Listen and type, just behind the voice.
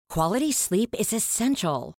Quality sleep is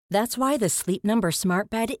essential. That's why the Sleep Number Smart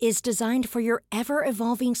Bed is designed for your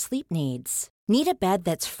ever-evolving sleep needs. Need a bed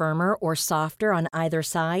that's firmer or softer on either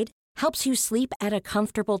side? Helps you sleep at a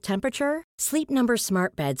comfortable temperature? Sleep Number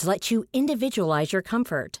Smart Beds let you individualize your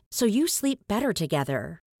comfort, so you sleep better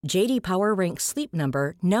together. J.D. Power ranks Sleep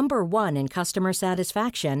Number number 1 in customer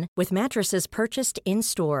satisfaction with mattresses purchased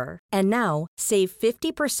in-store. And now, save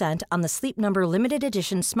 50% on the Sleep Number Limited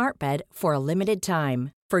Edition Smart Bed for a limited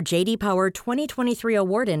time. For J.D. Power 2023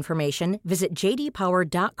 award information, visit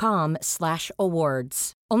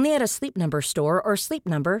jdpower.com/awards. Only at a Sleep Number store or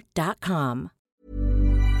sleepnumber.com.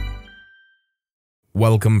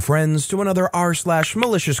 Welcome, friends, to another r/slash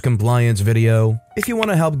malicious compliance video. If you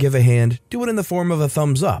want to help give a hand, do it in the form of a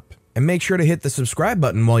thumbs up. And make sure to hit the subscribe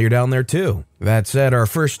button while you're down there too. That said, our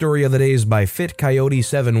first story of the day is by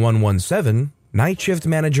FitCoyote7117. Night shift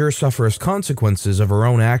manager suffers consequences of her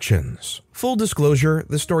own actions. Full disclosure,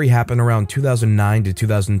 this story happened around 2009 to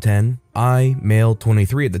 2010. I, male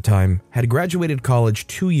 23 at the time, had graduated college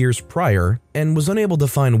 2 years prior and was unable to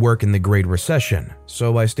find work in the Great Recession,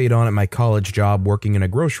 so I stayed on at my college job working in a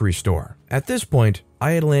grocery store. At this point,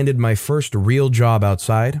 I had landed my first real job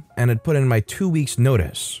outside and had put in my 2 weeks'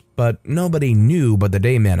 notice, but nobody knew but the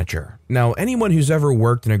day manager. Now, anyone who's ever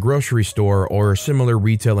worked in a grocery store or similar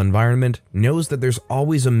retail environment knows that there's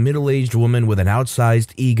always a middle-aged woman with an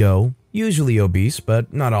outsized ego, usually obese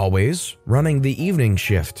but not always, running the evening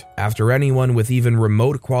shift after anyone with even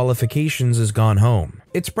remote qualifications has gone home.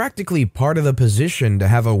 It's practically part of the position to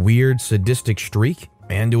have a weird sadistic streak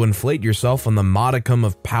and to inflate yourself on the modicum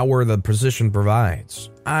of power the position provides.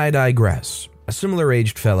 I digress. A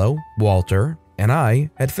similar-aged fellow, Walter, and I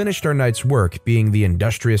had finished our night's work, being the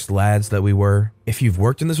industrious lads that we were. If you've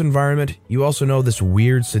worked in this environment, you also know this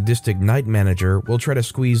weird sadistic night manager will try to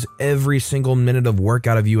squeeze every single minute of work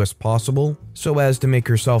out of you as possible, so as to make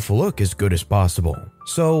herself look as good as possible.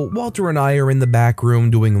 So Walter and I are in the back room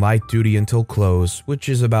doing light duty until close, which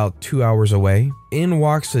is about 2 hours away. In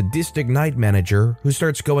walks sadistic night manager who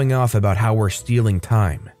starts going off about how we're stealing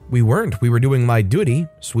time. We weren't. We were doing light duty,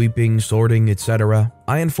 sweeping, sorting, etc.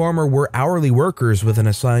 I inform her we're hourly workers with an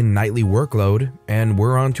assigned nightly workload, and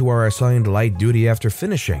we're on to our assigned light duty after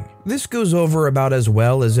finishing. This goes over about as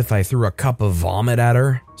well as if I threw a cup of vomit at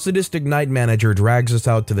her. Sadistic night manager drags us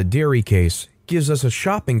out to the dairy case, gives us a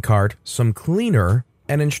shopping cart, some cleaner,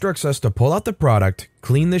 and instructs us to pull out the product,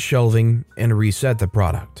 clean the shelving, and reset the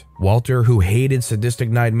product. Walter, who hated sadistic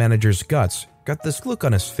night manager's guts, got this look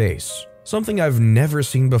on his face. Something I've never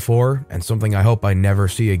seen before, and something I hope I never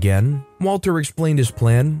see again. Walter explained his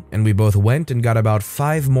plan, and we both went and got about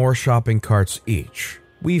 5 more shopping carts each.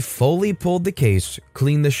 We fully pulled the case,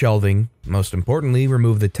 cleaned the shelving, most importantly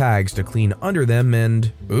removed the tags to clean under them,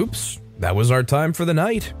 and oops, that was our time for the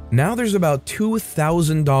night. Now there's about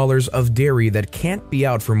 $2,000 of dairy that can't be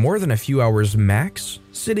out for more than a few hours max,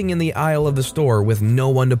 sitting in the aisle of the store with no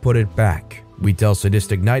one to put it back. We tell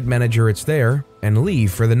sadistic night manager it's there and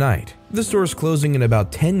leave for the night. The store's closing in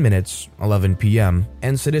about 10 minutes, 11 p.m.,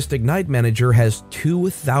 and sadistic night manager has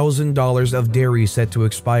 $2,000 of dairy set to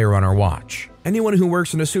expire on our watch. Anyone who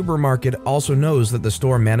works in a supermarket also knows that the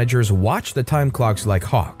store managers watch the time clocks like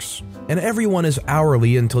hawks, and everyone is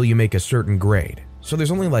hourly until you make a certain grade. So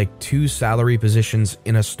there's only like 2 salary positions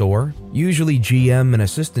in a store, usually GM and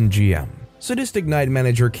assistant GM. Sadistic night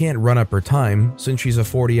manager can't run up her time since she's a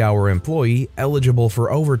 40-hour employee eligible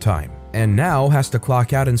for overtime, and now has to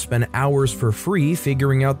clock out and spend hours for free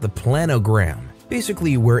figuring out the planogram,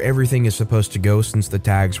 basically where everything is supposed to go since the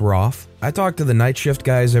tags were off. I talk to the night shift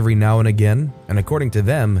guys every now and again, and according to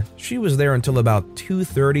them, she was there until about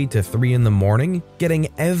 2:30 to 3 in the morning, getting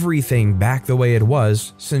everything back the way it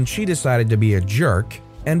was since she decided to be a jerk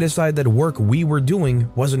and decide that work we were doing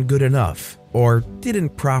wasn't good enough, or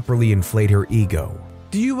didn't properly inflate her ego.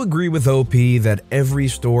 Do you agree with OP that every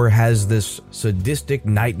store has this sadistic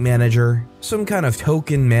night manager? Some kind of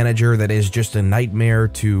token manager that is just a nightmare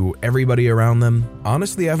to everybody around them?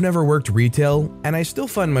 Honestly, I've never worked retail, and I still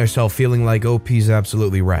find myself feeling like OP's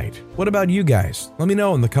absolutely right. What about you guys? Let me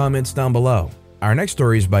know in the comments down below. Our next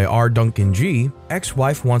story is by R. Duncan G.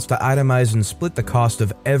 Ex-wife wants to itemize and split the cost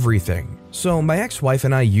of everything. So my ex-wife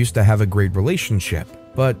and I used to have a great relationship,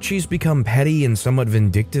 but she's become petty and somewhat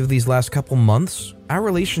vindictive these last couple months. Our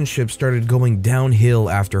relationship started going downhill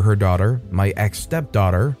after her daughter, my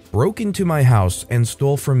ex-stepdaughter, broke into my house and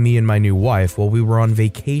stole from me and my new wife while we were on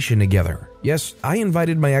vacation together. Yes, I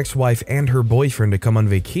invited my ex-wife and her boyfriend to come on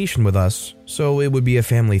vacation with us, so it would be a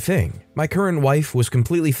family thing. My current wife was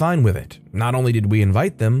completely fine with it. Not only did we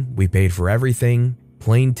invite them, we paid for everything,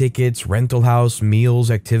 plane tickets, rental house,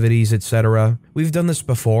 meals, activities, etc. We've done this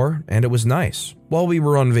before, and it was nice. While we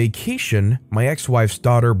were on vacation, my ex-wife's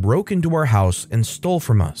daughter broke into our house and stole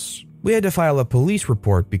from us. We had to file a police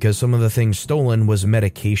report because some of the things stolen was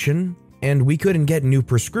medication, and we couldn't get new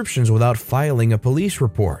prescriptions without filing a police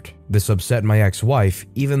report. This upset my ex-wife,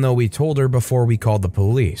 even though we told her before we called the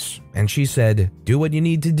police, and she said, "Do what you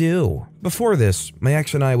need to do." Before this, my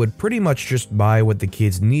ex and I would pretty much just buy what the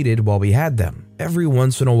kids needed while we had them. Every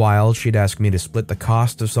once in a while, she'd ask me to split the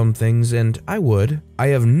cost of some things, and I would. I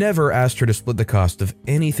have never asked her to split the cost of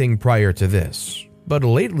anything prior to this, but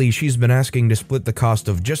lately she's been asking to split the cost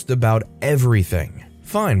of just about everything.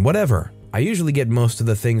 Fine, whatever. I usually get most of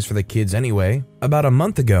the things for the kids anyway. About a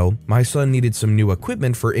month ago, my son needed some new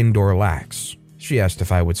equipment for indoor lax. She asked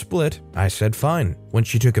if I would split. I said fine. When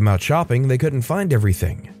she took him out shopping, they couldn't find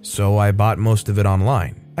everything, so I bought most of it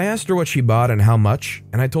online. I asked her what she bought and how much,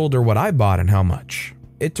 and I told her what I bought and how much.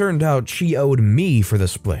 It turned out she owed me for the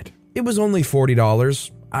split. It was only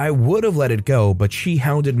 $40. I would have let it go, but she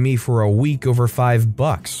hounded me for a week over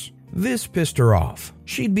 $5. This pissed her off.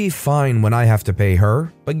 She'd be fine when I have to pay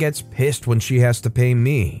her, but gets pissed when she has to pay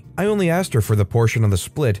me. I only asked her for the portion of the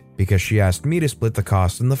split because she asked me to split the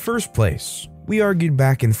cost in the first place. We argued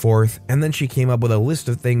back and forth, and then she came up with a list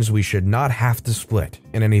of things we should not have to split,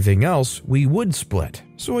 and anything else we would split.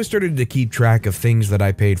 So I started to keep track of things that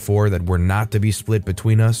I paid for that were not to be split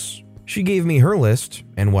between us. She gave me her list,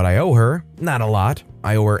 and what I owe her, not a lot.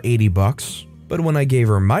 I owe her $80, but when I gave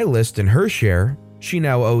her my list and her share, she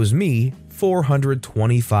now owes me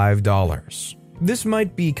 $425. This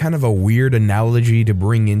might be kind of a weird analogy to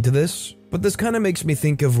bring into this, but this kind of makes me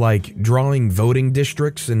think of like drawing voting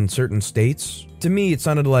districts in certain states. To me, it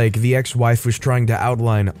sounded like the ex-wife was trying to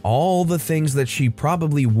outline all the things that she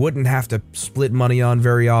probably wouldn't have to split money on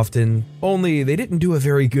very often, only they didn't do a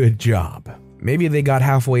very good job. Maybe they got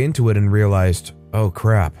halfway into it and realized, oh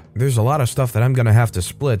crap, there's a lot of stuff that I'm gonna have to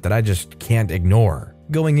split that I just can't ignore.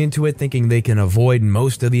 Going into it thinking they can avoid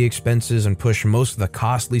most of the expenses and push most of the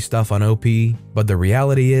costly stuff on OP, but the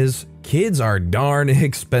reality is, kids are darn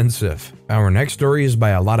expensive. Our next story is by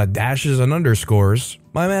a lot of dashes and underscores.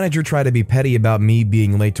 My manager tried to be petty about me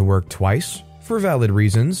being late to work twice, for valid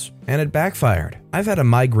reasons, and it backfired. I've had a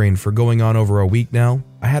migraine for going on over a week now.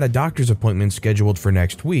 I had a doctor's appointment scheduled for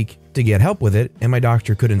next week to get help with it, and my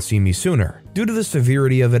doctor couldn't see me sooner. Due to the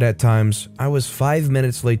severity of it at times, I was 5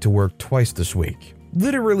 minutes late to work twice this week.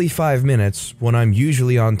 Literally 5 minutes when I'm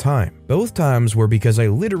usually on time. Both times were because I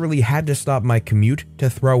literally had to stop my commute to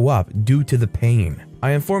throw up due to the pain.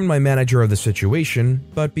 I informed my manager of the situation,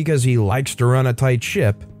 but because he likes to run a tight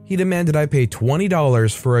ship, he demanded I pay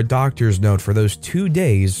 $20 for a doctor's note for those 2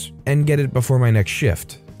 days and get it before my next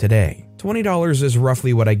shift, today. $20 is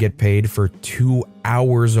roughly what I get paid for 2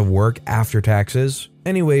 hours of work after taxes.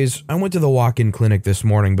 Anyways, I went to the walk-in clinic this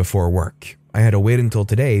morning before work. I had to wait until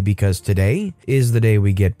today because today is the day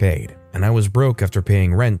we get paid, and I was broke after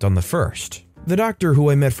paying rent on the 1st. The doctor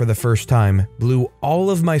who I met for the first time blew all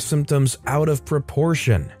of my symptoms out of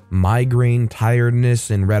proportion. Migraine,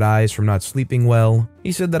 tiredness, and red eyes from not sleeping well.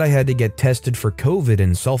 He said that I had to get tested for COVID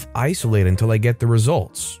and self-isolate until I get the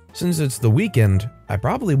results. Since it's the weekend, I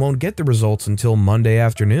probably won't get the results until Monday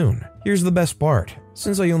afternoon. Here's the best part.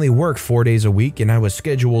 Since I only work 4 days a week and I was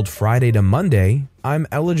scheduled Friday to Monday, I'm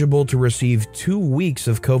eligible to receive 2 weeks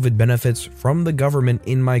of COVID benefits from the government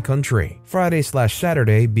in my country.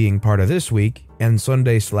 Friday/Saturday being part of this week, and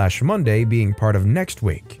Sunday/Monday being part of next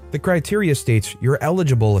week. The criteria states you're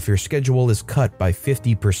eligible if your schedule is cut by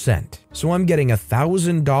 50%. So I'm getting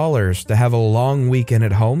 $1,000 to have a long weekend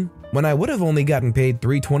at home when I would have only gotten paid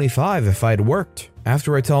 $325 if I'd worked.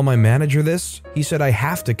 After I tell my manager this, he said I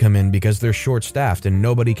have to come in because they're short-staffed and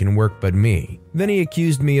nobody can work but me. Then he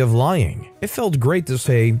accused me of lying. It felt great to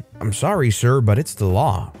say, "I'm sorry, sir, but it's the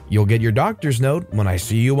law. You'll get your doctor's note when I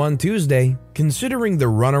see you on Tuesday." Considering the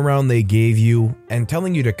runaround they gave you and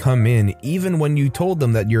telling you to come in even when you told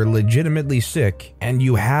them that you're legitimately sick and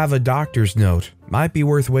you have a doctor's note, might be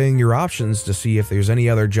worth weighing your options to see if there's any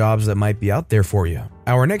other jobs that might be out there for you.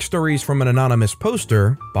 Our next story is from an anonymous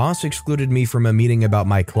poster. Boss excluded me from a meeting about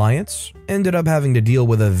my clients. Ended up having to deal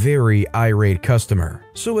with a very irate customer.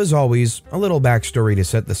 So as always, a little backstory to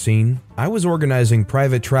set the scene. I was organizing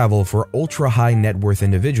private travel for ultra-high net worth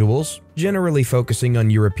individuals, generally focusing on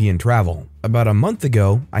European travel. About a month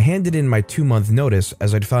ago, I handed in my 2-month notice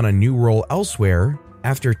as I'd found a new role elsewhere.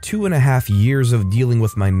 After 2.5 years of dealing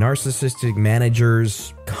with my narcissistic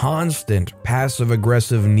manager's constant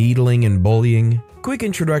passive-aggressive needling and bullying, Quick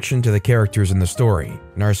introduction to the characters in the story.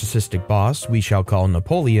 Narcissistic boss, we shall call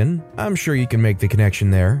Napoleon. I'm sure you can make the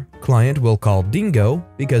connection there. Client we'll call Dingo,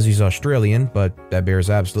 because he's Australian, but that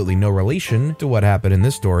bears absolutely no relation to what happened in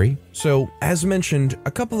this story. So, as mentioned,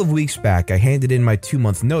 a couple of weeks back I handed in my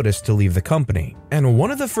 2-month notice to leave the company. And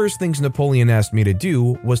one of the first things Napoleon asked me to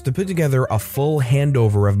do was to put together a full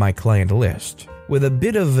handover of my client list, with a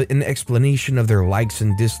bit of an explanation of their likes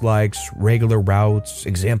and dislikes, regular routes,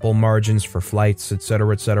 example margins for flights,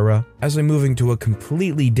 etc., etc. As I'm moving to a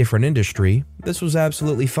completely different industry, this was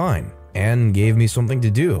absolutely fine, and gave me something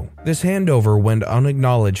to do. This handover went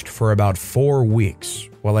unacknowledged for about 4 weeks,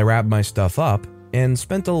 while I wrapped my stuff up, and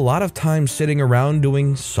spent a lot of time sitting around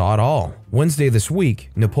doing sod all. Wednesday this week,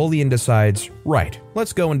 Napoleon decides, right,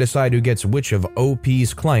 let's go and decide who gets which of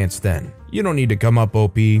OP's clients then. You don't need to come up,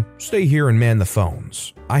 OP. Stay here and man the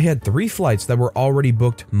phones. I had 3 flights that were already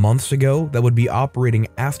booked months ago that would be operating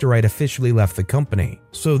after I'd officially left the company.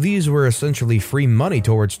 So these were essentially free money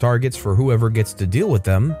towards targets for whoever gets to deal with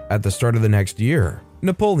them at the start of the next year.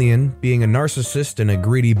 Napoleon, being a narcissist and a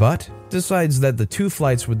greedy butt, decides that the 2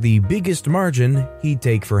 flights with the biggest margin he'd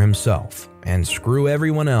take for himself, and screw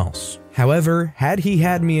everyone else. However, had he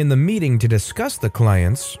had me in the meeting to discuss the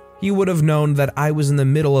clients, he would have known that I was in the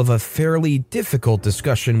middle of a fairly difficult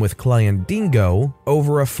discussion with client Dingo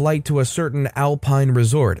over a flight to a certain alpine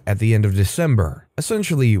resort at the end of December.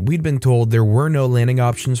 Essentially, we'd been told there were no landing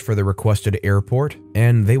options for the requested airport,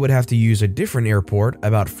 and they would have to use a different airport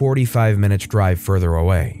about 45 minutes drive further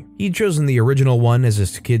away. He'd chosen the original one as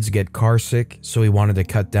his kids get car sick, so he wanted to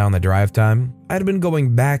cut down the drive time. I'd been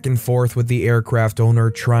going back and forth with the aircraft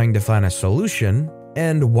owner trying to find a solution,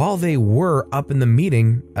 and while they were up in the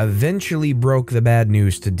meeting, eventually broke the bad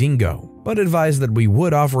news to Dingo, but advised that we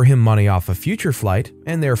would offer him money off a future flight,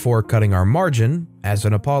 and therefore cutting our margin, as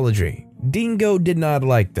an apology. Dingo did not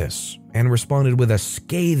like this, and responded with a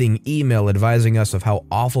scathing email advising us of how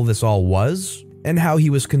awful this all was, and how he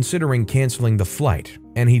was considering canceling the flight,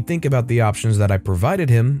 and he'd think about the options that I provided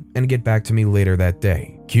him and get back to me later that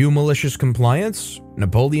day. Cue malicious compliance.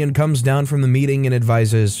 Napoleon comes down from the meeting and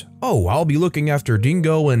advises, "Oh, I'll be looking after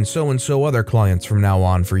Dingo and so other clients from now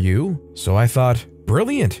on for you." So I thought,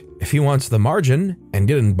 brilliant. If he wants the margin and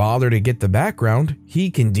didn't bother to get the background, he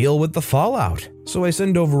can deal with the fallout. So I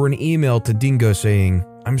send over an email to Dingo saying,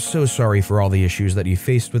 "I'm so sorry for all the issues that you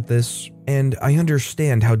faced with this, and I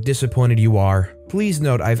understand how disappointed you are. Please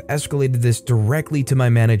note I've escalated this directly to my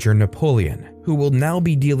manager Napoleon, who will now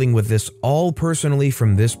be dealing with this all personally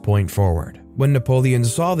from this point forward." When Napoleon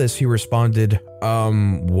saw this, he responded,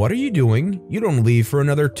 what are you doing? You don't leave for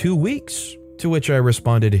another 2 weeks." To which I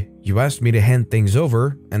responded, "You asked me to hand things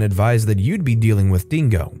over and advised that you'd be dealing with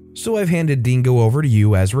Dingo. So I've handed Dingo over to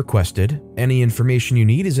you as requested. Any information you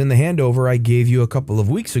need is in the handover I gave you a couple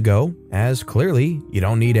of weeks ago, as clearly you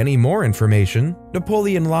don't need any more information."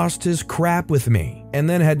 Napoleon lost his crap with me, and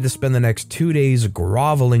then had to spend the next 2 days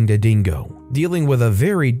groveling to Dingo, dealing with a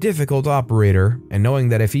very difficult operator, and knowing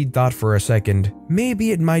that if he'd thought for a second,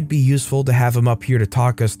 maybe it might be useful to have him up here to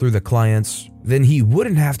talk us through the clients, then he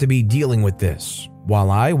wouldn't have to be dealing with this.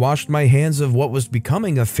 While I washed my hands of what was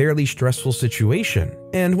becoming a fairly stressful situation,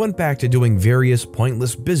 and went back to doing various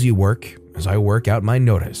pointless busy work as I work out my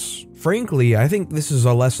notice. Frankly, I think this is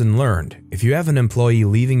a lesson learned. If you have an employee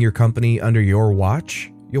leaving your company under your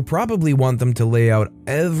watch, you'll probably want them to lay out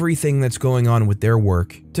everything that's going on with their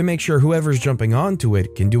work to make sure whoever's jumping onto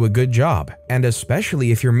it can do a good job. And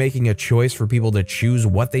especially if you're making a choice for people to choose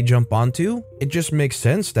what they jump onto, it just makes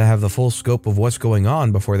sense to have the full scope of what's going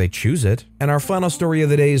on before they choose it. And our final story of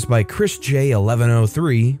the day is by Chris J.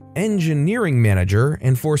 1103, Engineering Manager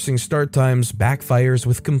Enforcing Start Times Backfires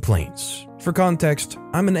with Complaints. For context,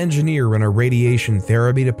 I'm an engineer in a radiation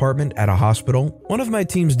therapy department at a hospital. One of my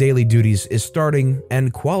team's daily duties is starting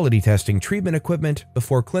and quality testing treatment equipment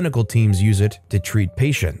before clinical teams use it to treat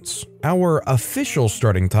patients. Our official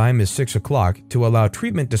starting time is 6 o'clock to allow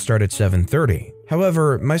treatment to start at 7:30.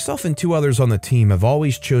 However, myself and 2 others on the team have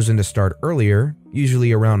always chosen to start earlier,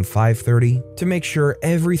 usually around 5:30, to make sure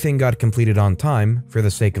everything got completed on time for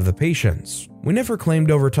the sake of the patients. We never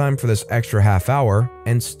claimed overtime for this extra half hour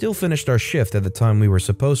and still finished our shift at the time we were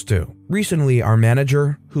supposed to. Recently, our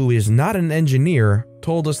manager, who is not an engineer,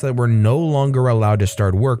 told us that we're no longer allowed to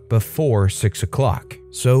start work before 6 o'clock.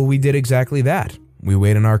 So we did exactly that. We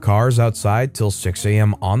wait in our cars outside till 6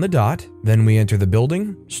 a.m. on the dot, then we enter the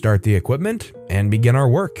building, start the equipment, and begin our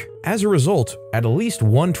work. As a result, at least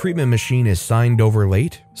one treatment machine is signed over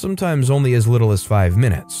late, sometimes only as little as 5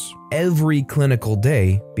 minutes. every clinical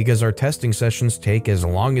day because our testing sessions take as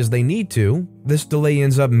long as they need to. This delay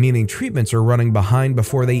ends up meaning treatments are running behind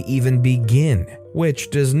before they even begin, which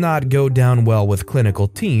does not go down well with clinical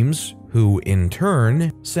teams, who in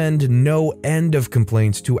turn send no end of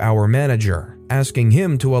complaints to our manager, asking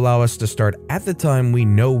him to allow us to start at the time we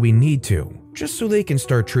know we need to, just so they can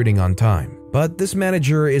start treating on time. But this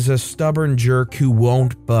manager is a stubborn jerk who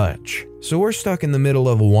won't budge. So we're stuck in the middle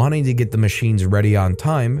of wanting to get the machines ready on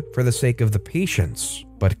time for the sake of the patients,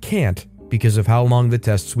 but can't because of how long the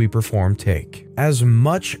tests we perform take. As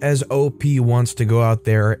much as OP wants to go out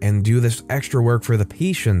there and do this extra work for the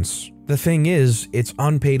patients, the thing is, it's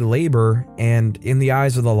unpaid labor, and in the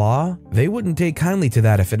eyes of the law, they wouldn't take kindly to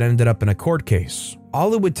that if it ended up in a court case.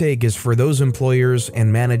 All it would take is for those employers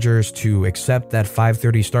and managers to accept that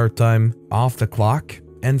 5:30 start time off the clock,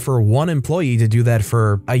 and for one employee to do that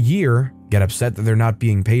for a year, get upset that they're not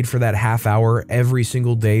being paid for that half hour every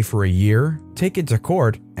single day for a year, take it to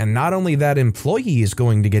court, and not only that employee is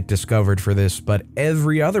going to get discovered for this, but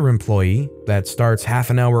every other employee that starts half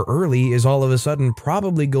an hour early is all of a sudden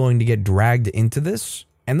probably going to get dragged into this.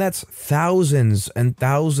 And that's thousands and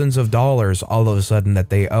thousands of dollars all of a sudden that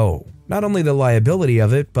they owe. Not only the liability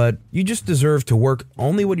of it, but you just deserve to work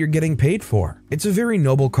only what you're getting paid for. It's a very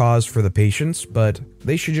noble cause for the patients, but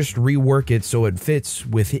they should just rework it so it fits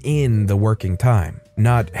within the working time.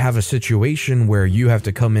 Not have a situation where you have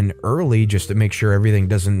to come in early just to make sure everything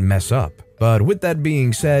doesn't mess up. But with that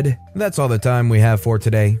being said, that's all the time we have for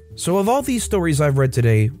today. So of all these stories I've read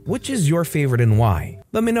today, which is your favorite and why?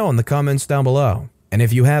 Let me know in the comments down below. And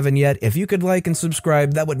if you haven't yet, if you could like and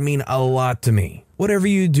subscribe, that would mean a lot to me. Whatever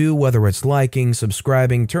you do, whether it's liking,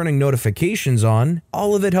 subscribing, turning notifications on,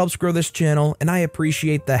 all of it helps grow this channel, and I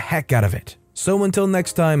appreciate the heck out of it. So until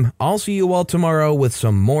next time, I'll see you all tomorrow with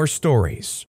some more stories.